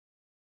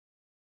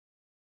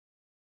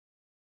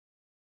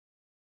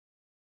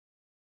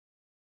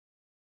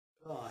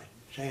God,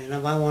 saying, I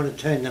want to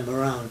turn them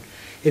around.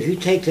 If you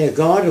take their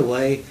God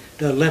away,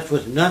 they're left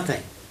with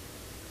nothing.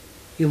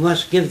 You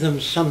must give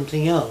them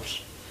something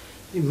else.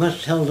 You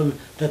must tell them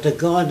that the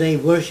God they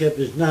worship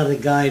is not a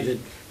guy that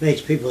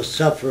makes people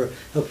suffer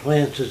or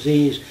plants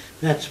disease.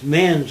 That's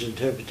man's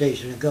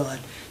interpretation of God.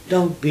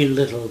 Don't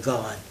belittle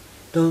God.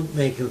 Don't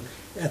make him,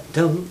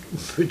 don't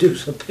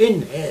produce a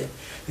pinhead,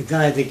 a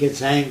guy that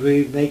gets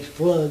angry, makes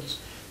floods.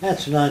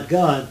 That's not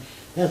God.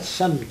 That's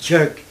some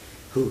jerk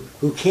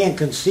who can't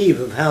conceive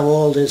of how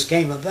all this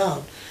came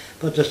about.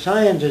 But the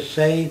scientists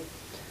say,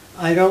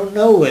 I don't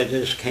know where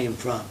this came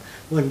from.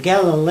 When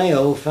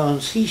Galileo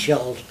found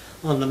seashells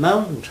on the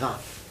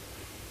mountaintop,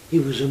 he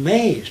was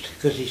amazed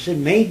because he said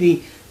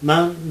maybe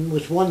mountain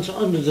was once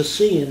under the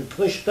sea and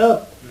pushed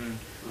up.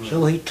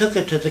 So he took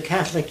it to the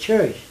Catholic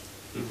Church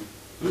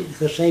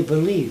because they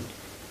believed.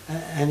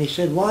 And he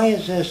said, why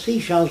is there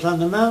seashells on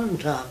the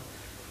mountaintop?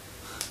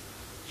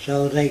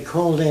 So they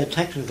called their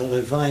technical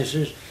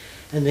advisors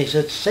and they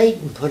said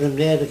Satan put them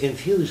there to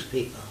confuse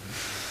people.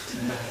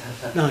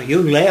 Now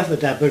you laugh at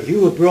that, but if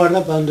you were brought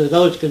up under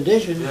those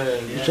conditions,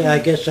 you say, I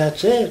guess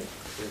that's it.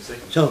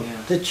 So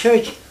the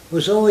church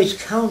was always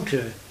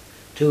counter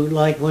to,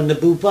 like when the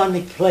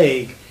bubonic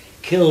plague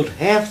killed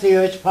half the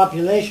earth's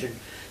population.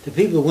 The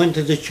people went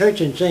to the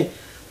church and said,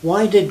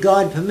 why did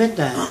God permit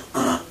that?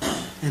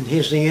 And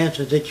here's the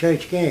answer the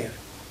church gave.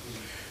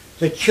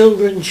 The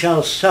children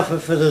shall suffer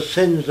for the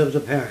sins of the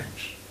parents.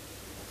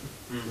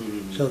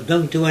 So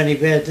don't do any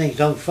bad things,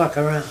 don't fuck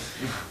around.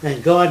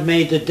 And God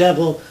made the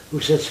devil who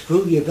said,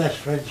 screw your best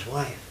friend's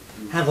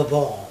wife, have a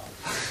ball.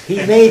 He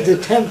made the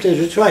tempter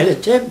to try to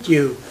tempt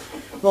you.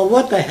 Well,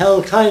 what the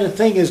hell kind of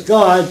thing is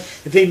God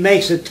if he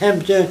makes a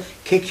tempter,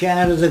 kicks you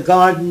out of the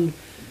garden?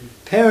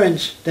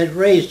 Parents that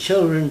raise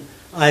children,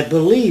 I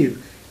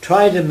believe,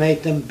 try to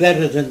make them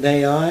better than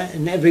they are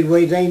in every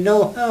way they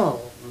know how.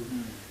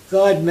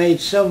 God made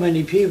so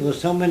many people,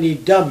 so many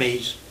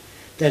dummies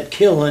that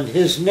kill in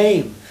his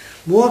name.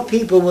 More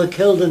people were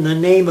killed in the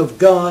name of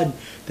God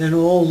than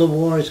all the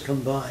wars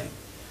combined.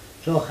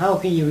 So how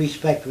can you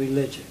respect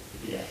religion?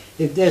 Yeah.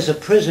 If there's a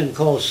prison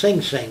called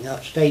Sing Sing,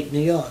 upstate New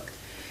York,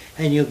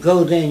 and you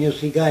go there and you'll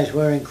see guys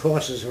wearing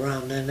crosses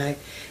around their neck,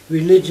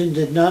 religion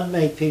did not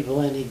make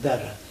people any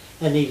better,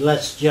 any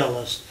less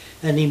jealous,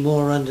 any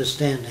more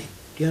understanding.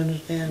 Do you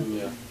understand?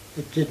 Yeah.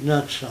 It did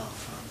not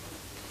solve them.